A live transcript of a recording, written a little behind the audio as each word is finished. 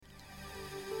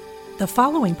The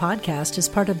following podcast is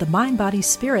part of the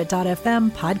MindBodySpirit.fm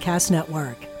podcast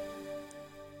network.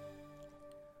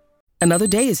 Another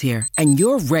day is here, and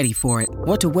you're ready for it.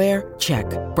 What to wear? Check.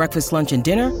 Breakfast, lunch, and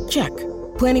dinner? Check.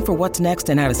 Planning for what's next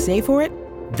and how to save for it?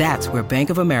 That's where Bank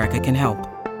of America can help.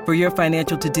 For your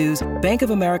financial to-dos, Bank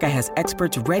of America has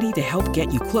experts ready to help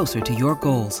get you closer to your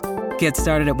goals. Get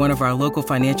started at one of our local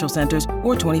financial centers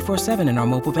or 24/7 in our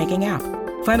mobile banking app.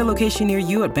 Find a location near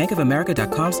you at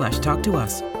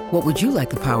bankofamerica.com/talktous. What would you like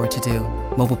the power to do?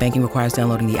 Mobile banking requires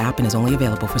downloading the app and is only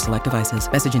available for select devices.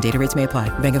 Message and data rates may apply.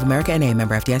 Bank of America N.A.,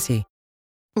 member FDIC.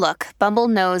 Look, Bumble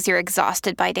knows you're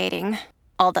exhausted by dating.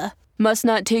 All the must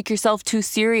not take yourself too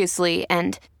seriously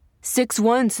and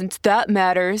 6'1" since that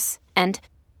matters. And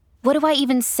what do I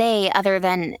even say other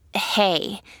than,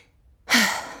 hey?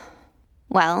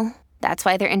 Well, that's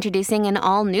why they're introducing an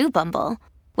all-new Bumble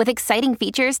with exciting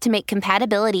features to make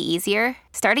compatibility easier,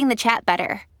 starting the chat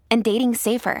better, and dating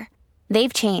safer.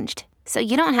 They've changed, so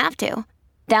you don't have to.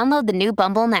 Download the new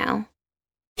Bumble now.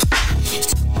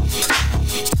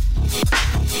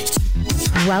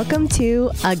 Welcome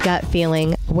to A Gut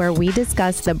Feeling, where we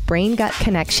discuss the brain-gut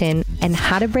connection and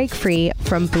how to break free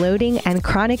from bloating and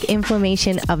chronic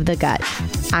inflammation of the gut.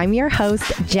 I'm your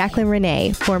host, Jacqueline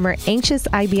Renee, former anxious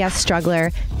IBS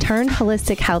struggler turned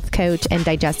holistic health coach and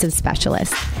digestive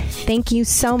specialist. Thank you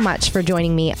so much for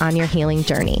joining me on your healing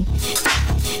journey.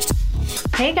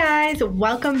 Hey guys,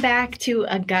 welcome back to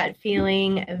A Gut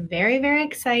Feeling. Very, very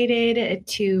excited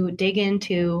to dig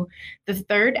into the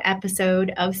third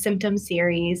episode of Symptom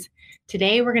series.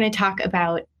 Today we're going to talk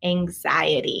about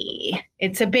anxiety.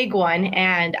 It's a big one,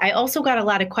 and I also got a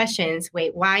lot of questions.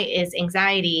 Wait, why is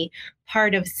anxiety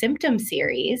part of Symptom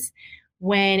series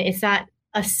when it's not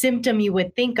a symptom you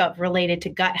would think of related to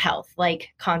gut health, like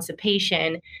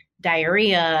constipation,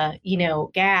 diarrhea,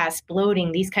 gas,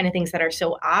 bloating, these kind of things that are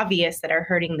so obvious that are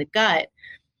hurting the gut?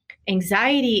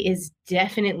 Anxiety is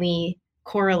definitely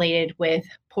correlated with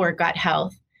poor gut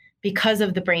health because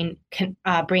of the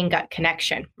brain-gut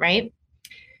connection, right?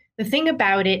 The thing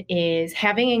about it is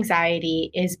having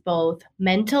anxiety is both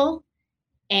mental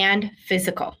and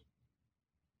physical,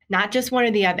 not just one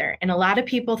or the other. And a lot of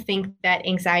people think that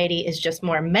anxiety is just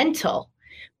more mental,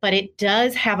 but it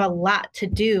does have a lot to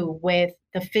do with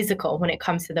the physical when it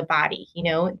comes to the body,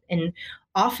 and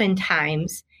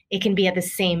oftentimes it can be at the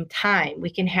same time. We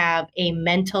can have a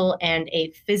mental and a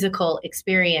physical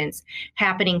experience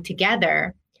happening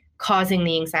together, causing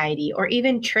the anxiety or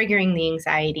even triggering the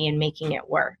anxiety and making it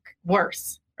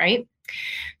worse, right?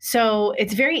 So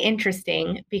it's very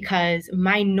interesting because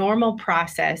my normal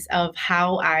process of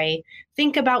how I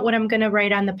think about what I'm going to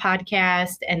write on the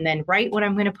podcast and then write what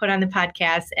I'm going to put on the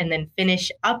podcast and then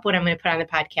finish up what I'm going to put on the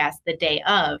podcast the day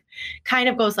of kind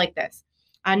of goes like this.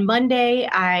 On Monday,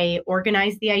 I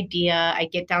organize the idea. I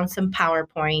get down some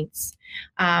PowerPoints.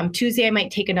 Tuesday, I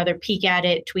might take another peek at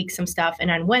it, tweak some stuff.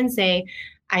 And on Wednesday,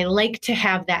 I like to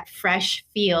have that fresh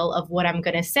feel of what I'm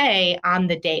going to say on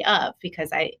the day of,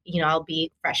 because I'll be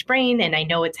fresh brained and I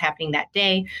know it's happening that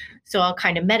day. So I'll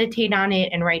kind of meditate on it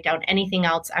and write down anything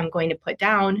else I'm going to put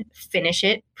down, finish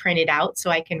it, print it out so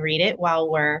I can read it while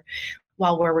we're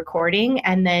recording.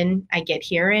 And then I get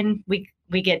here and we're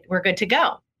good to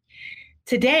go.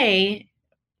 Today,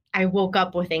 I woke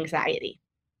up with anxiety.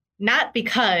 Not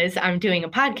because I'm doing a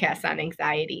podcast on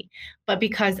anxiety, but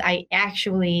because I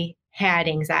actually had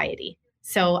anxiety.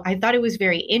 So I thought it was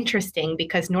very interesting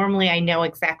because normally I know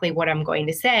exactly what I'm going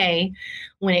to say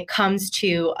when it comes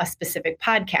to a specific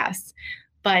podcast.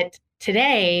 But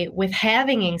today, with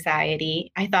having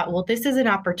anxiety, I thought, well, this is an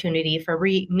opportunity for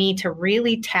me to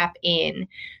really tap in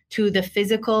to the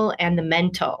physical and the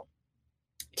mental,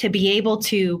 to be able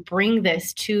to bring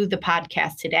this to the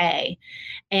podcast today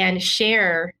and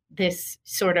share this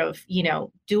sort of,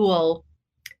 dual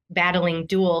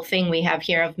thing we have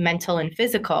here of mental and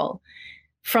physical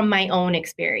from my own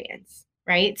experience,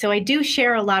 right? So I do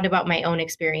share a lot about my own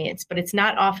experience, but it's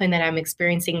not often that I'm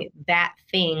experiencing that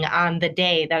thing on the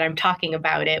day that I'm talking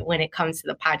about it when it comes to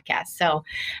the podcast. So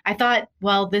I thought,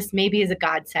 well, this maybe is a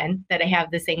godsend that I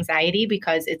have this anxiety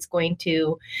because it's going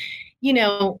to,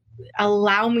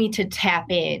 allow me to tap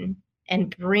in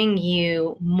and bring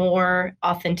you more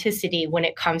authenticity when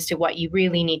it comes to what you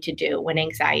really need to do when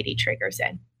anxiety triggers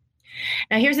in.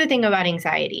 Now, here's the thing about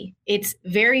anxiety. It's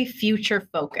very future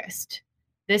focused.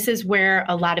 This is where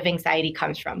a lot of anxiety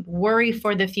comes from. Worry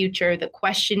for the future, the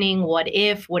questioning, what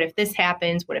if this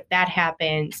happens, what if that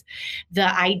happens,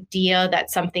 the idea that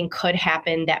something could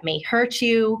happen that may hurt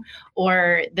you,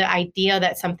 or the idea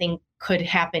that something could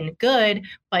happen good,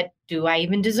 but do I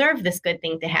even deserve this good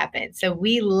thing to happen? So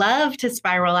we love to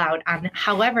spiral out on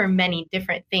however many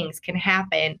different things can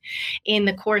happen in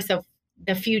the course of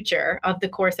the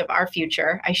course of our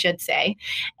future, I should say.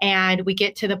 And we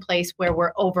get to the place where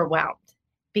we're overwhelmed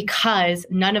because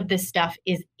none of this stuff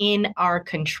is in our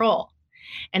control.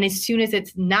 And as soon as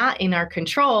it's not in our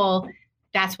control,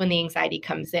 that's when the anxiety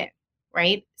comes in,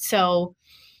 right? So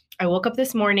I woke up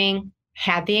this morning,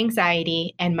 had the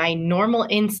anxiety, and my normal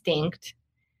instinct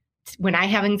when I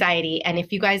have anxiety, and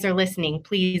if you guys are listening,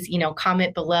 please,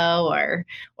 comment below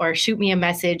or shoot me a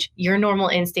message. Your normal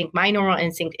instinct, my normal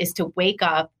instinct is to wake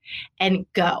up and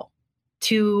go,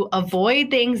 to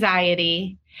avoid the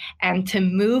anxiety and to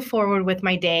move forward with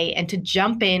my day and to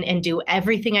jump in and do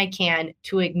everything I can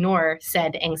to ignore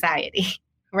said anxiety,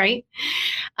 right?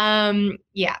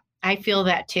 Yeah, I feel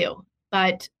that too.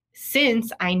 But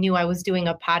since I knew I was doing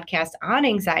a podcast on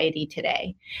anxiety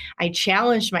today, I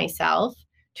challenged myself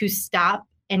to stop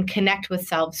and connect with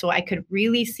self so I could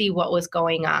really see what was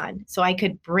going on, so I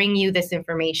could bring you this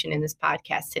information in this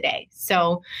podcast today.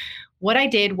 So what I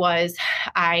did was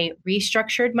I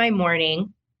restructured my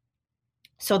morning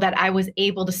so that I was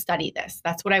able to study this.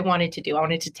 That's what I wanted to do. I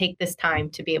wanted to take this time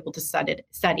to be able to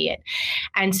study it.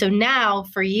 And so now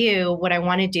for you, what I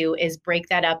want to do is break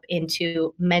that up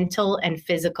into mental and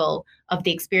physical of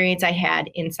the experience I had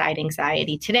inside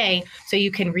anxiety today, so you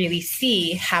can really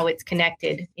see how it's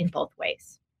connected in both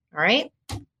ways. All right.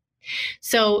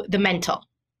 So the mental.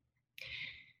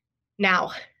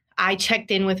 Now, I checked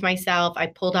in with myself. I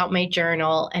pulled out my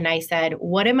journal and I said,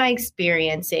 what am I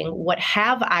experiencing? What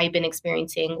have I been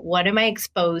experiencing? What am I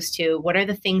exposed to? What are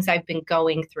the things I've been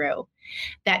going through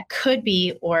that could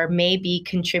be or may be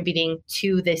contributing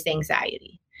to this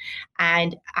anxiety?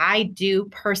 And I do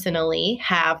personally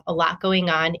have a lot going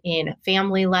on in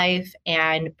family life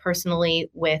and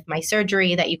personally with my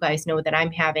surgery that you guys know that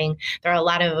I'm having. There are a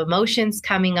lot of emotions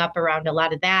coming up around a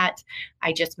lot of that.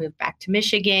 I just moved back to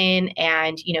Michigan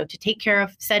and, to take care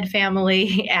of said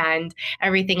family and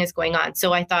everything is going on.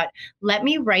 So I thought, let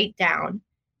me write down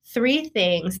 3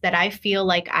 things that I feel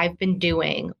like I've been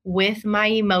doing with my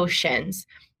emotions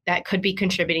that could be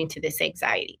contributing to this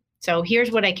anxiety. So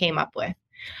here's what I came up with.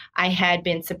 I had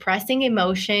been suppressing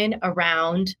emotion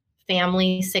around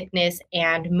family, sickness,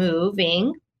 and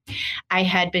moving. I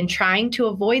had been trying to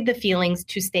avoid the feelings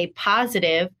to stay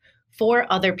positive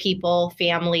for other people,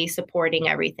 family, supporting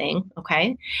everything.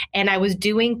 Okay. And I was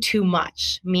doing too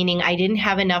much, meaning I didn't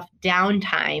have enough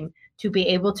downtime to be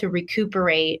able to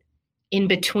recuperate in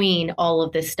between all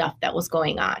of this stuff that was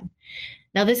going on.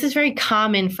 Now, this is very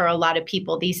common for a lot of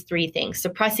people, these 3 things: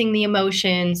 suppressing the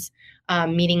emotions,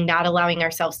 meaning not allowing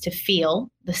ourselves to feel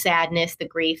the sadness, the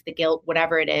grief, the guilt,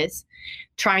 whatever it is,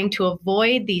 trying to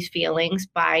avoid these feelings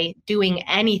by doing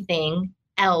anything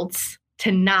else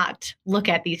to not look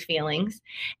at these feelings,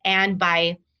 and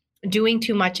by doing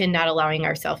too much and not allowing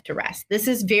ourselves to rest. This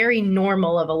is very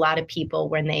normal of a lot of people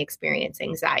when they experience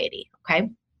anxiety, okay?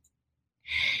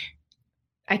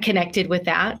 I connected with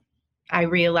that. I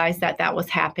realized that that was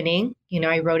happening.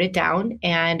 I wrote it down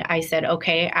and I said,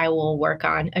 okay, I will work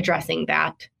on addressing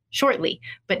that shortly.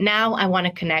 But now I want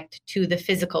to connect to the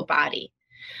physical body.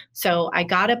 So I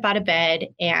got up out of bed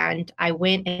and I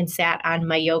went and sat on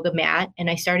my yoga mat and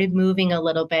I started moving a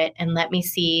little bit and let me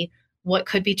see what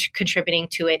could be contributing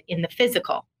to it in the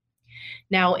physical.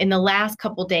 Now, in the last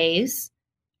couple days,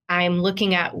 I'm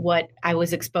looking at what I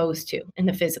was exposed to in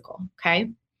the physical, okay?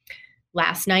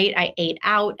 Last night, I ate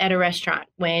out at a restaurant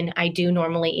when I do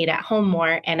normally eat at home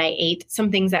more, and I ate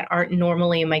some things that aren't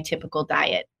normally in my typical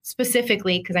diet.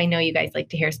 Specifically, because I know you guys like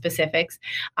to hear specifics,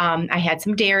 I had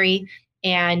some dairy,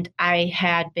 and I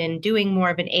had been doing more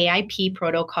of an AIP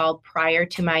protocol prior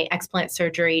to my explant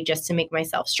surgery just to make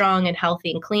myself strong and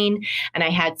healthy and clean, and I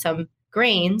had some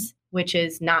grains, which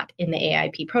is not in the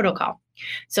AIP protocol.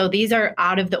 So these are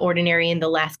out of the ordinary in the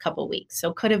last couple weeks.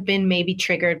 So could have been maybe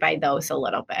triggered by those a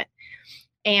little bit.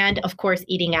 And of course,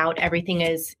 eating out, everything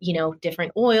is,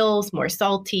 different oils, more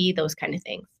salty, those kind of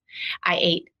things. I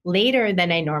ate later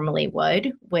than I normally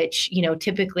would, which,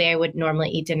 typically I would normally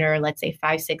eat dinner, let's say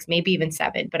 5, 6, maybe even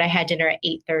 7, but I had dinner at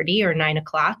 8:30 or 9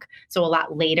 o'clock. So a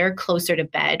lot later, closer to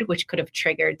bed, which could have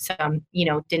triggered some,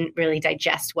 didn't really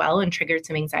digest well and triggered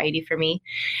some anxiety for me.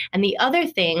 And the other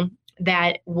thing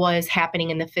that was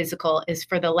happening in the physical is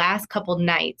for the last couple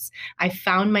nights, I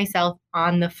found myself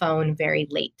on the phone very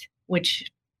late, which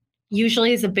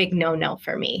usually is a big no-no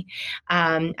for me.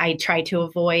 I try to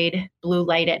avoid blue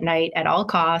light at night at all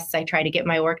costs. I try to get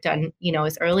my work done,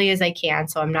 as early as I can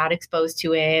so I'm not exposed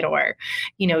to it, or,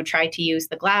 try to use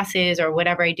the glasses or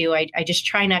whatever I do. I just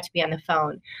try not to be on the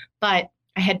phone. But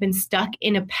I had been stuck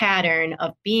in a pattern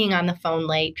of being on the phone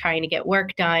late, trying to get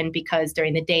work done because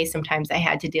during the day, sometimes I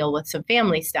had to deal with some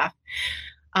family stuff.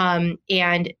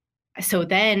 And so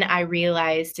then I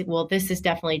realized, well, this is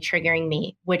definitely triggering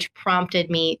me, which prompted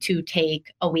me to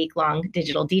take a week-long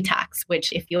digital detox,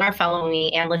 which if you are following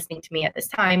me and listening to me at this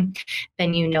time,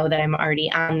 then you know that I'm already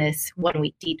on this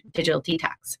 1-week digital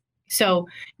detox. So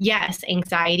yes,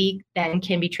 anxiety then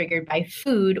can be triggered by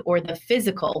food or the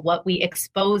physical, what we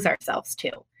expose ourselves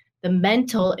to. The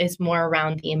mental is more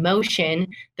around the emotion,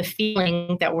 the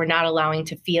feeling that we're not allowing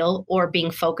to feel or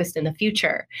being focused in the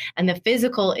future. And the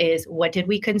physical is, what did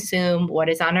we consume? What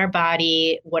is on our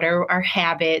body? What are our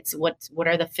habits? What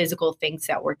are the physical things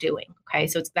that we're doing? Okay,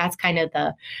 so that's kind of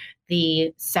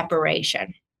the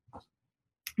separation.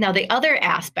 Now, the other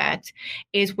aspect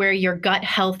is where your gut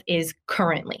health is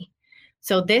currently.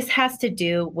 So this has to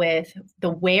do with the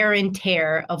wear and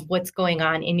tear of what's going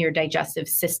on in your digestive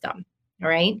system. All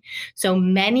right. So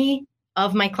many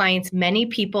of my clients, many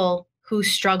people who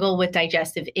struggle with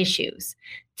digestive issues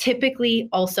typically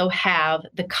also have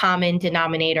the common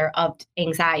denominator of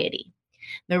anxiety.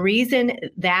 The reason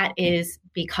that is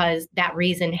because that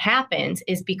reason happens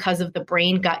is because of the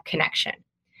brain-gut connection.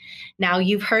 Now,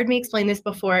 you've heard me explain this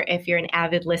before if you're an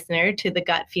avid listener to the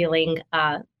Gut Feeling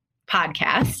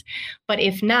podcast. But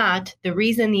if not, the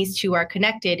reason these two are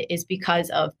connected is because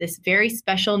of this very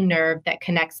special nerve that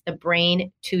connects the brain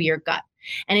to your gut.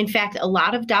 And in fact, a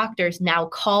lot of doctors now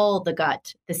call the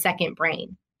gut the second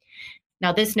brain.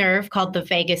 Now, this nerve, called the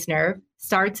vagus nerve,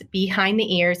 starts behind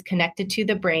the ears, connected to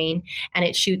the brain, and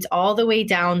it shoots all the way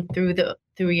down through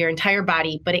your entire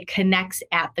body, but it connects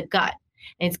at the gut.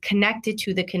 And it's connected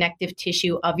to the connective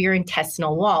tissue of your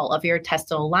intestinal wall, of your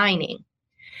intestinal lining.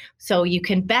 So you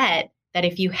can bet that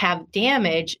if you have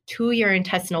damage to your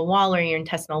intestinal wall or your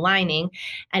intestinal lining,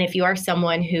 and if you are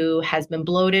someone who has been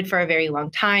bloated for a very long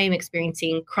time,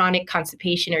 experiencing chronic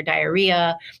constipation or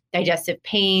diarrhea, digestive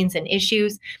pains and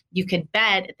issues, you can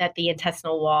bet that the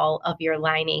intestinal wall of your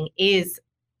lining is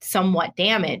somewhat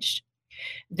damaged.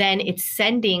 Then it's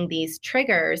sending these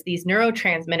triggers, these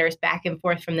neurotransmitters back and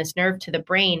forth from this nerve to the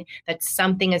brain that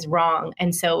something is wrong.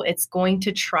 And so it's going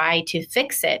to try to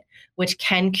fix it, which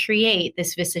can create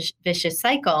this vicious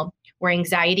cycle where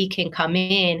anxiety can come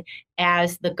in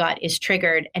as the gut is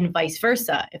triggered and vice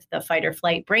versa. If the fight or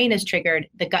flight brain is triggered,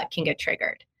 the gut can get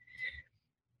triggered.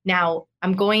 Now,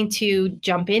 I'm going to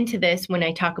jump into this when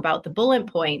I talk about the bullet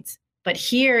points, but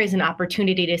here is an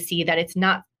opportunity to see that it's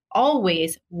not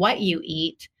always what you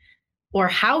eat or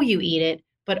how you eat it,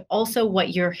 but also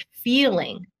what you're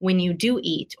feeling when you do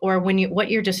eat or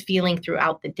what you're just feeling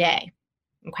throughout the day.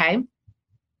 Okay.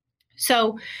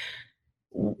 So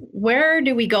where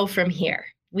do we go from here?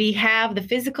 We have the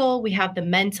physical, we have the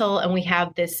mental, and we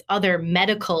have this other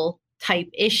medical type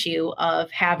issue of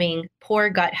having poor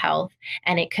gut health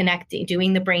and it connecting,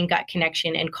 doing the brain gut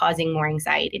connection and causing more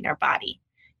anxiety in our body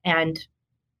and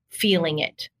feeling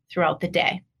it throughout the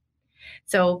day.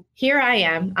 So here I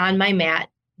am on my mat,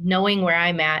 knowing where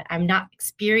I'm at. I'm not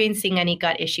experiencing any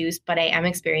gut issues, but I am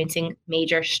experiencing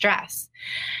major stress.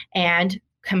 And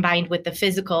combined with the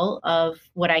physical of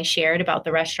what I shared about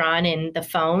the restaurant and the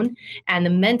phone and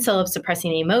the mental of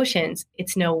suppressing the emotions,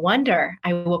 it's no wonder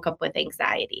I woke up with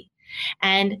anxiety.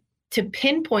 And to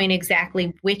pinpoint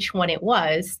exactly which one it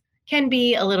was can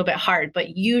be a little bit hard,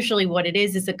 but usually what it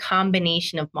is a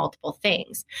combination of multiple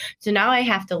things. So now I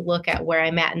have to look at where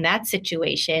I'm at in that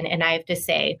situation, and I have to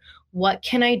say, what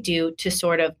can I do to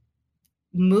sort of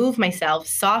move myself,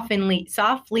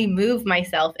 softly move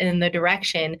myself in the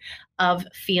direction of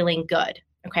feeling good?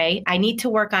 Okay, I need to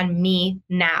work on me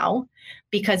now,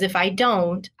 because if I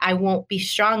don't, I won't be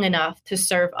strong enough to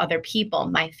serve other people,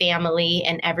 my family,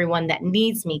 and everyone that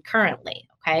needs me currently.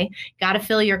 Okay, got to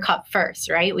fill your cup first,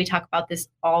 right? We talk about this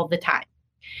all the time.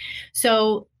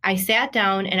 So I sat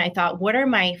down and I thought, what are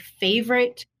my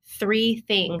favorite 3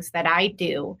 things that I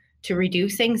do to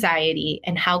reduce anxiety,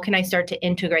 and how can I start to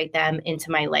integrate them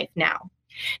into my life now?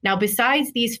 Now,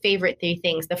 besides these favorite 3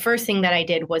 things, the first thing that I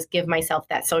did was give myself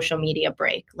that social media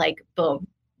break. Like, boom,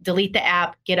 delete the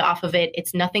app, get off of it.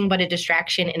 It's nothing but a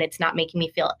distraction and it's not making me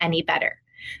feel any better.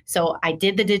 So I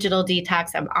did the digital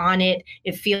detox. I'm on it.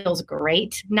 It feels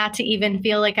great not to even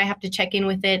feel like I have to check in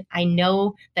with it. I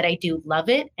know that I do love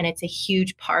it, and it's a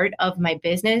huge part of my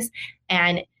business,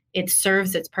 and it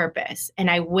serves its purpose. And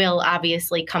I will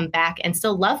obviously come back and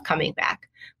still love coming back.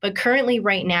 But currently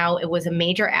right now, it was a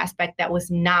major aspect that was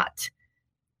not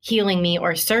healing me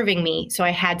or serving me. So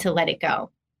I had to let it go.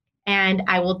 And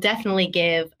I will definitely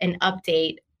give an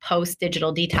update post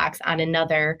digital detox on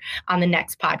the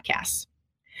next podcast.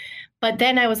 But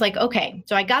then I was like, okay,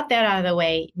 so I got that out of the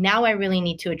way. Now I really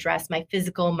need to address my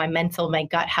physical, my mental, my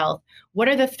gut health. What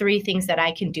are the 3 things that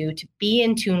I can do to be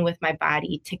in tune with my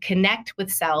body, to connect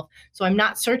with self? So I'm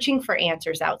not searching for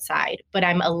answers outside, but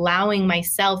I'm allowing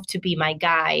myself to be my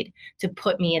guide to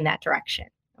put me in that direction.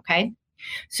 Okay.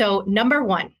 So number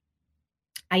 1,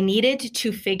 I needed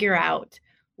to figure out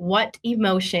what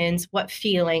emotions, what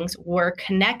feelings were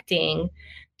connecting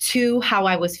to how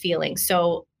I was feeling.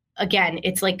 So again,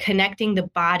 it's like connecting the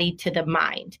body to the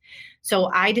mind.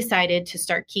 So I decided to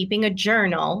start keeping a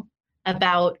journal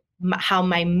about how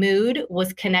my mood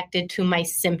was connected to my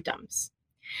symptoms.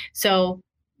 So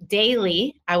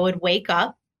daily, I would wake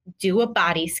up, do a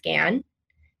body scan,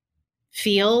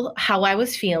 feel how I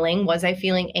was feeling. Was I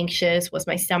feeling anxious? Was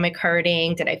my stomach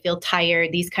hurting? Did I feel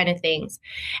tired? These kind of things.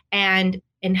 And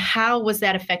how was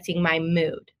that affecting my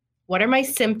mood? What are my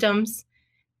symptoms?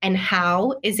 And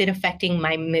how is it affecting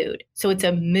my mood? So it's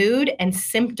a mood and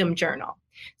symptom journal.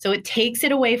 So it takes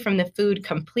it away from the food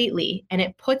completely, and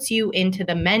it puts you into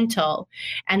the mental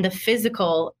and the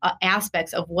physical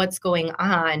aspects of what's going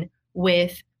on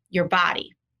with your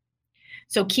body.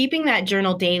 So keeping that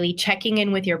journal daily, checking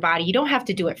in with your body, you don't have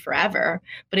to do it forever,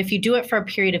 but if you do it for a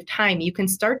period of time, you can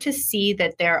start to see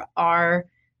that there are,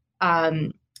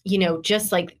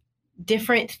 just like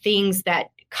different things that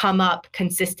come up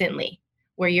consistently,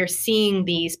 where you're seeing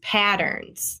these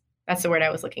patterns. That's the word I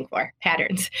was looking for,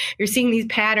 patterns. You're seeing these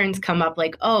patterns come up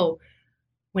like, oh,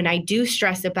 when I do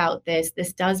stress about this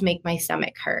does make my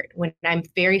stomach hurt. When I'm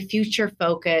very future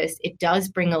focused, it does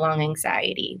bring along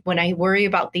anxiety. When I worry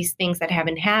about these things that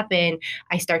haven't happened,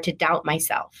 I start to doubt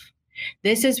myself.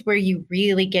 This is where you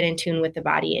really get in tune with the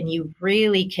body and you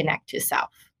really connect to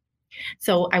self.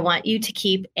 So I want you to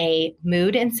keep a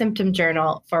mood and symptom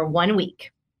journal for 1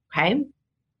 week, okay?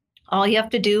 All you have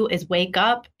to do is wake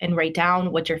up and write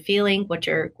down what you're feeling, what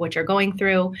you're going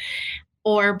through,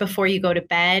 or before you go to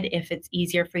bed, if it's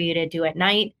easier for you to do at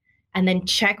night, and then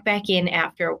check back in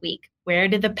after a week. Where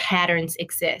do the patterns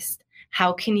exist?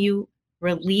 How can you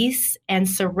release and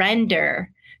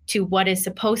surrender to what is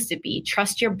supposed to be?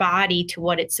 Trust your body to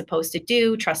what it's supposed to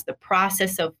do, trust the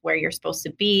process of where you're supposed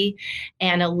to be,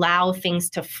 and allow things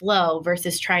to flow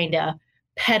versus trying to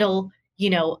pedal,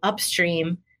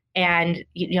 upstream and,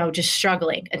 just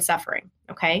struggling and suffering.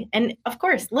 Okay. And of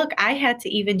course, look, I had to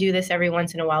even do this every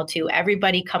once in a while too.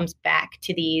 Everybody comes back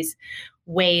to these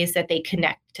ways that they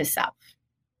connect to self.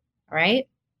 All right.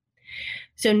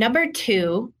 So number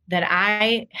 2 that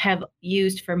I have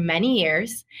used for many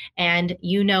years, and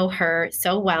you know her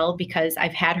so well because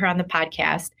I've had her on the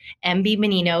podcast, MB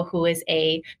Menino, who is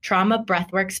a trauma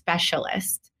breathwork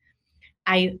specialist.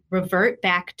 I revert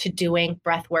back to doing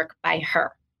breathwork by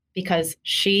her because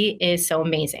she is so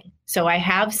amazing. So I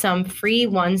have some free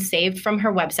ones saved from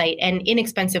her website and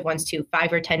inexpensive ones too,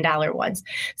 $5 or $10 ones,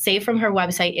 saved from her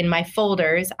website in my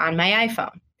folders on my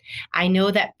iPhone. I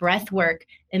know that breath work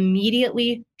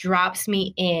immediately drops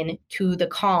me in to the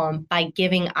calm by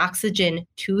giving oxygen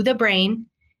to the brain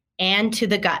and to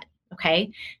the gut.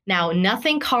 Okay. Now,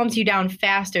 nothing calms you down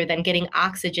faster than getting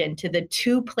oxygen to the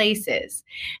 2 places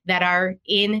that are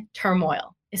in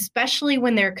turmoil, especially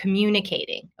when they're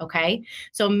communicating. Okay.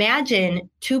 So imagine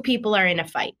 2 people are in a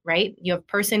fight, right? You have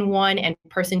person 1 and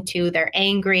person 2. They're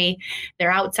angry.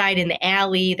 They're outside in the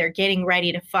alley. They're getting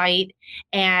ready to fight.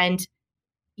 And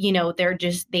they're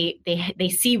just, they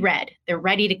see red, they're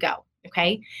ready to go.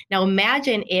 Okay. Now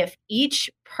imagine if each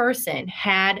person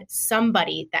had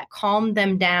somebody that calmed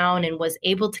them down and was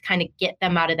able to kind of get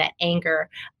them out of that anger,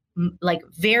 like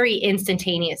very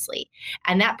instantaneously.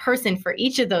 And that person for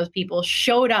each of those people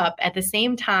showed up at the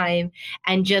same time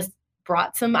and just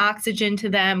brought some oxygen to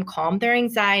them, calmed their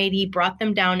anxiety, brought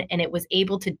them down, and it was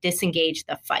able to disengage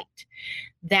the fight.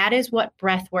 That is what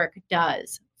breath work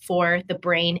does for the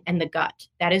brain and the gut.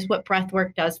 That is what breath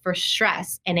work does for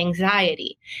stress and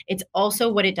anxiety. It's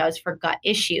also what it does for gut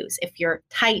issues. If you're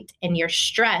tight and you're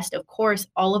stressed, of course,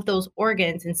 all of those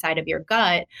organs inside of your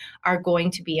gut are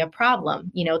going to be a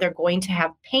problem. They're going to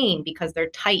have pain because they're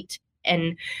tight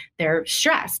and they're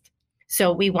stressed.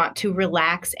 So we want to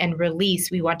relax and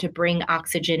release. We want to bring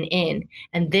oxygen in.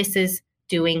 And this is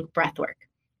doing breath work.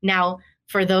 Now,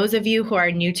 for those of you who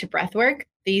are new to breath work,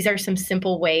 these are some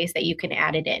simple ways that you can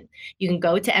add it in. You can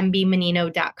go to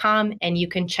mbmenino.com and you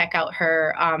can check out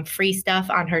her free stuff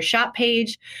on her shop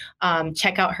page.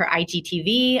 Check out her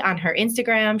IGTV on her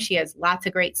Instagram. She has lots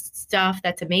of great stuff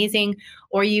that's amazing.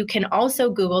 Or you can also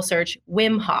Google search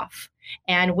Wim Hof.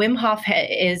 And Wim Hof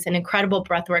is an incredible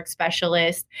breathwork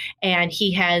specialist, and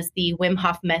he has the Wim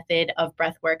Hof method of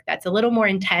breathwork that's a little more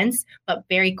intense, but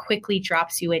very quickly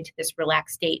drops you into this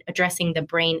relaxed state, addressing the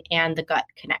brain and the gut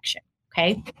connection.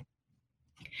 Okay.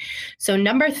 So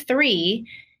number 3,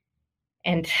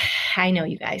 and I know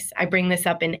you guys, I bring this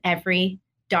up in every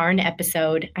darn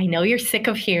episode. I know you're sick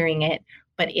of hearing it,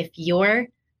 but if your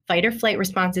fight or flight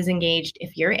response is engaged,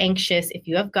 if you're anxious, if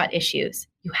you have gut issues,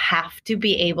 you have to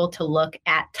be able to look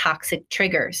at toxic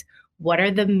triggers. What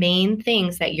are the main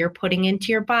things that you're putting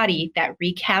into your body that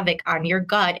wreak havoc on your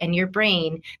gut and your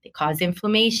brain? They cause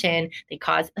inflammation, they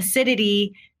cause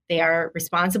acidity, they are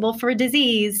responsible for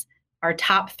disease. Our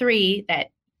top 3 that,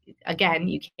 again,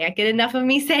 you can't get enough of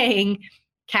me saying: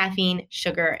 caffeine,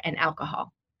 sugar, and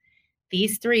alcohol.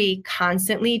 These 3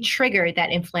 constantly trigger that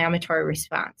inflammatory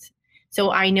response.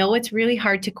 So I know it's really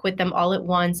hard to quit them all at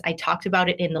once. I talked about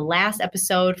it in the last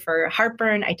episode for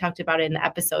heartburn. I talked about it in the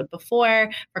episode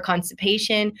before for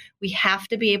constipation. We have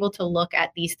to be able to look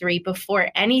at these 3 before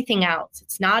anything else.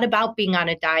 It's not about being on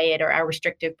a diet or a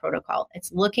restrictive protocol.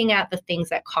 It's looking at the things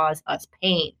that cause us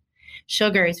pain.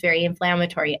 Sugar is very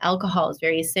inflammatory. Alcohol is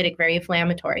very acidic, very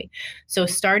inflammatory. So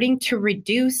starting to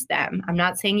reduce them, I'm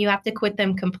not saying you have to quit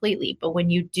them completely, but when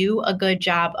you do a good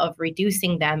job of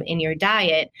reducing them in your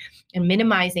diet and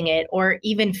minimizing it, or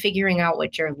even figuring out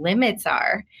what your limits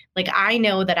are, like I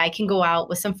know that I can go out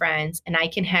with some friends and I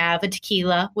can have a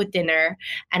tequila with dinner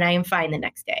and I am fine the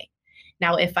next day.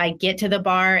 Now, if I get to the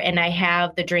bar and I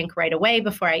have the drink right away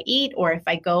before I eat, or if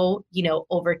I go,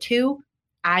 over 2,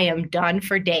 I am done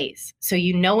for days. So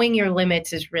knowing your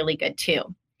limits is really good too.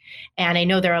 And I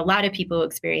know there are a lot of people who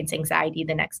experience anxiety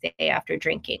the next day after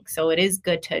drinking. So it is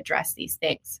good to address these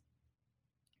things.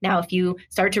 Now, if you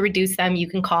start to reduce them, you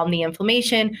can calm the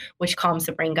inflammation, which calms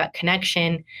the brain-gut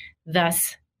connection,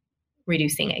 thus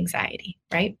reducing anxiety,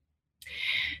 right?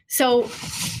 So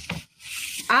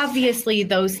obviously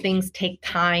those things take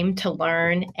time to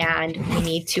learn and we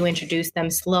need to introduce them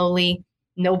slowly.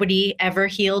 Nobody ever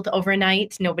healed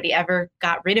overnight. Nobody ever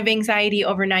got rid of anxiety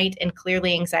overnight. And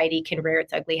clearly anxiety can rear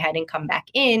its ugly head and come back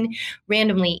in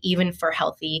randomly, even for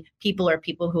healthy people or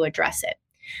people who address it.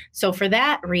 So for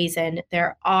that reason,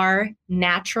 there are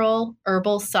natural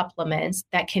herbal supplements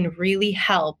that can really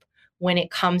help when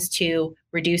it comes to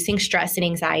reducing stress and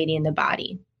anxiety in the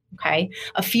body. Okay.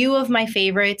 A few of my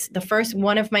favorites. The first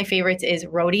one of my favorites is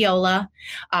rhodiola.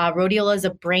 Rhodiola is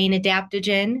a brain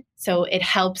adaptogen. So it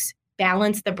helps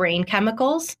balance the brain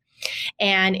chemicals,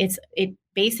 and it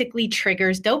basically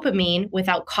triggers dopamine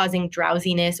without causing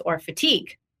drowsiness or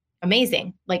fatigue.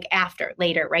 Amazing. Like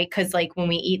later, right? Because like when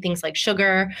we eat things like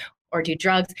sugar or do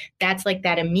drugs, that's like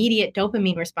that immediate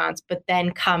dopamine response, but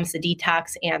then comes the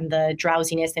detox and the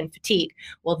drowsiness and fatigue.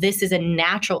 Well, this is a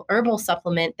natural herbal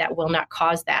supplement that will not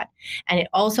cause that. And it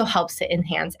also helps to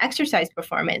enhance exercise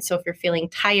performance. So if you're feeling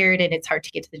tired and it's hard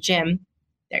to get to the gym,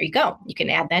 there you go. You can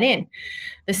add that in.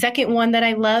 The second one that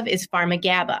I love is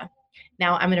pharma-GABA.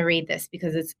 Now I'm going to read this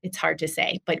because it's hard to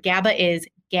say, but GABA is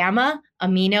gamma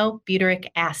aminobutyric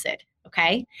acid.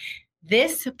 Okay.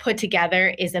 This put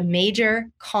together is a major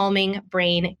calming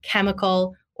brain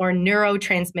chemical or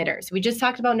neurotransmitters. We just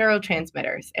talked about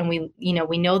neurotransmitters and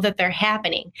we know that they're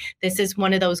happening. This is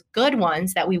one of those good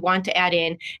ones that we want to add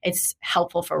in. It's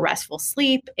helpful for restful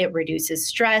sleep. It reduces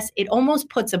stress. It almost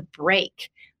puts a brake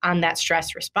on that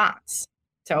stress response.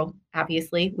 So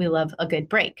obviously we love a good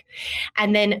break.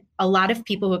 And then a lot of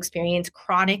people who experience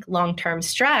chronic long-term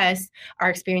stress are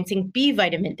experiencing B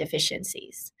vitamin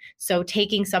deficiencies. So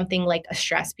taking something like a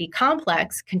stress B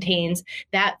complex contains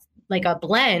that, like a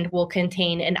blend will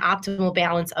contain an optimal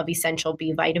balance of essential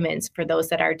B vitamins for those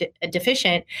that are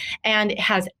deficient, and it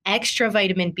has extra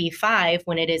vitamin B5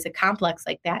 when it is a complex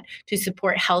like that to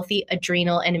support healthy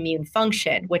adrenal and immune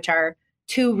function, which are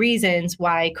 2 reasons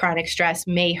why chronic stress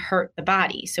may hurt the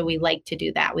body. So we like to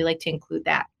do that. We like to include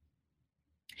that.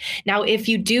 Now, if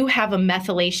you do have a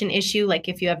methylation issue, like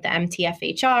if you have the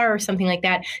MTHFR or something like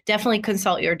that, definitely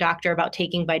consult your doctor about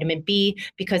taking vitamin B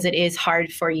because it is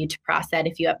hard for you to process that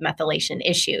if you have methylation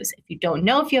issues. If you don't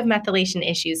know if you have methylation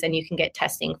issues, then you can get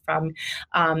testing from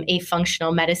a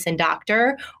functional medicine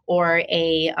doctor or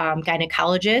a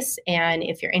gynecologist. And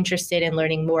if you're interested in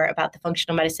learning more about the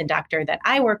functional medicine doctor that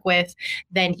I work with,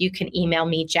 then you can email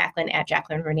me,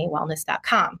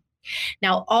 Jacqueline@JacquelineReneeWellness.com.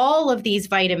 Now, all of these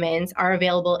vitamins are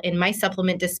available in my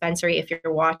supplement dispensary. If you're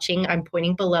watching, I'm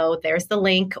pointing below. There's the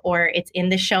link, or it's in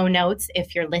the show notes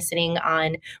if you're listening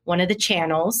on one of the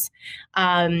channels.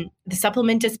 The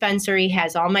supplement dispensary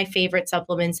has all my favorite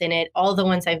supplements in it, all the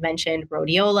ones I've mentioned: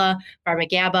 rhodiola,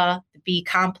 pharma-GABA, the B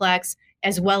complex,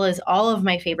 as well as all of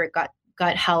my favorite gut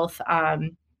health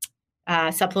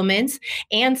supplements,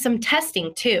 and some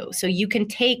testing too. So you can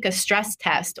take a stress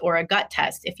test or a gut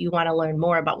test if you want to learn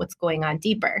more about what's going on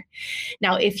deeper.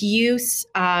 Now, if you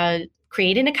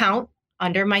create an account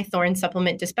under my Thorne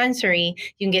supplement dispensary,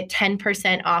 you can get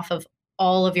 10% off of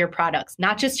all of your products,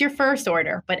 not just your first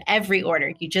order, but every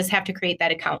order. You just have to create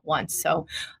that account once. So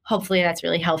hopefully that's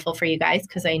really helpful for you guys,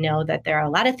 because I know that there are a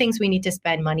lot of things we need to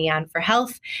spend money on for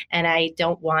health, and I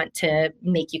don't want to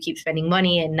make you keep spending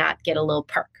money and not get a little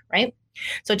perk, right?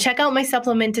 So check out my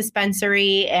supplement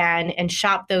dispensary and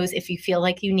shop those if you feel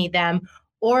like you need them,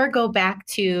 or go back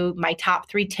to my top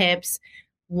 3 tips.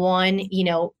 1,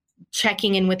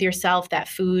 checking in with yourself, that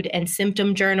food and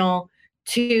symptom journal.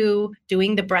 2,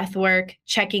 doing the breath work,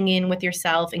 checking in with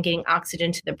yourself and getting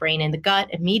oxygen to the brain and the gut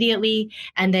immediately,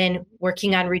 and then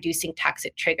working on reducing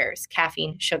toxic triggers,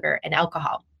 caffeine, sugar, and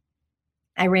alcohol.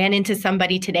 I ran into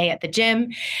somebody today at the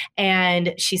gym,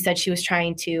 and she said she was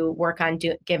trying to work on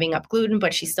giving up gluten,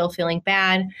 but she's still feeling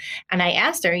bad. And I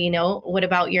asked her, what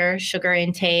about your sugar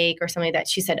intake or something like that?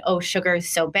 She said, oh, sugar is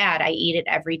so bad. I eat it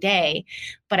every day,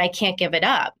 but I can't give it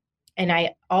up. And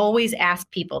I always ask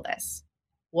people this: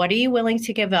 what are you willing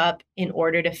to give up in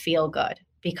order to feel good?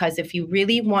 Because if you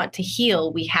really want to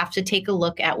heal, we have to take a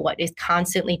look at what is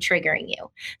constantly triggering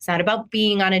you. It's not about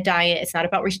being on a diet. It's not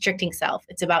about restricting self.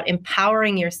 It's about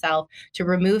empowering yourself to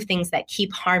remove things that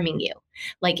keep harming you.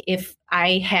 Like if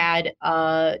I had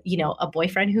a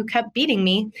boyfriend who kept beating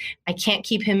me, I can't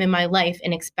keep him in my life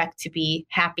and expect to be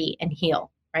happy and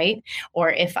heal. Right? Or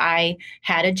if I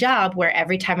had a job where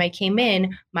every time I came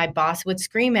in, my boss would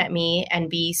scream at me and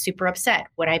be super upset,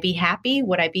 would I be happy?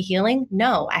 Would I be healing?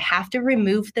 No, I have to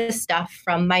remove the stuff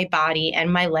from my body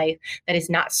and my life that is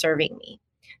not serving me.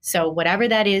 So whatever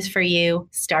that is for you,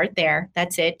 start there.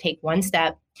 That's it. Take one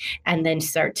step and then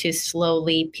start to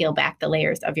slowly peel back the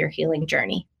layers of your healing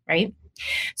journey, right?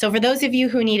 So for those of you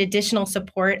who need additional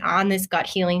support on this gut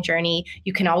healing journey,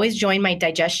 you can always join my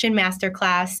digestion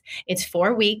masterclass. It's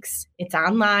 4 weeks. It's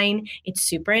online. It's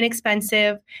super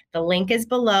inexpensive. The link is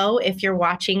below if you're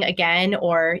watching again,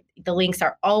 or the links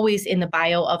are always in the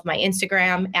bio of my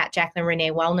Instagram at Jacqueline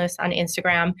Renee Wellness on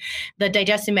Instagram. The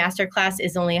digestion masterclass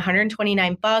is only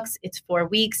 $129. It's 4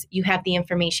 weeks. You have the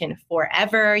information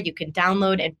forever. You can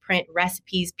download and print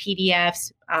recipes,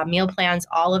 PDFs, meal plans,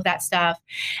 all of that stuff.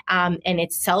 And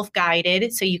it's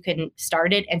self-guided, so you can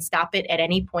start it and stop it at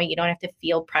any point. You don't have to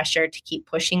feel pressure to keep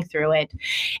pushing through it.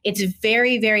 It's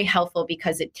very, very helpful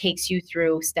because it takes you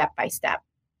through step by step.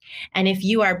 And if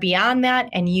you are beyond that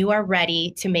and you are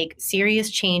ready to make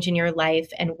serious change in your life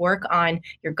and work on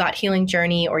your gut healing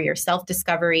journey or your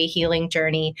self-discovery healing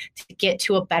journey to get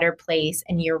to a better place,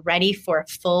 and you're ready for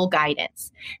full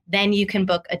guidance, then you can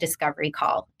book a discovery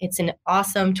call. It's an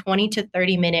awesome 20 to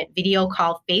 30 minute video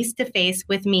call face-to-face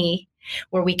with me,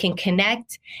 where we can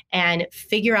connect and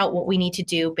figure out what we need to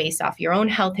do based off your own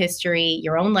health history,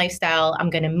 your own lifestyle. I'm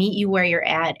going to meet you where you're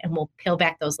at, and we'll peel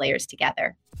back those layers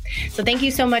together. So thank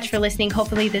you so much for listening.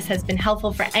 Hopefully this has been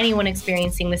helpful for anyone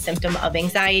experiencing the symptom of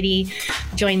anxiety.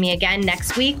 Join me again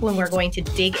next week when we're going to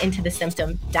dig into the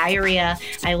symptom diarrhea.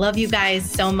 I love you guys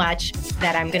so much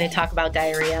that I'm going to talk about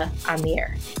diarrhea on the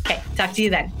air. Okay, talk to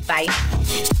you then. Bye.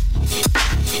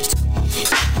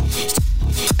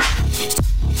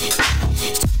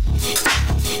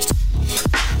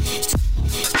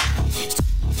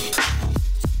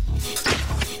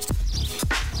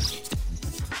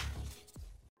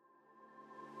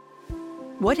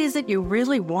 What is it you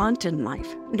really want in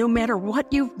life? No matter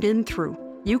what you've been through,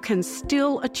 you can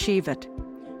still achieve it.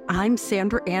 I'm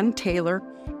Sandra Ann Taylor,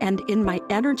 and in my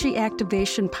Energy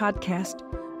Activation podcast,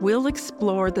 we'll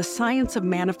explore the science of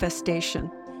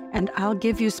manifestation, and I'll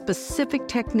give you specific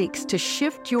techniques to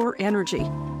shift your energy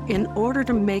in order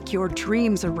to make your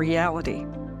dreams a reality.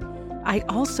 I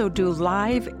also do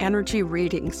live energy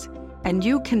readings, and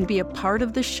you can be a part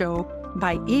of the show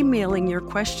by emailing your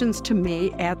questions to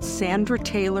me at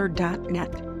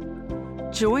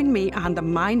sandrataylor.net. Join me on the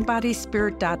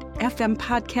mindbodyspirit.fm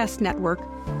podcast network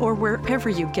or wherever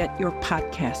you get your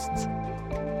podcasts.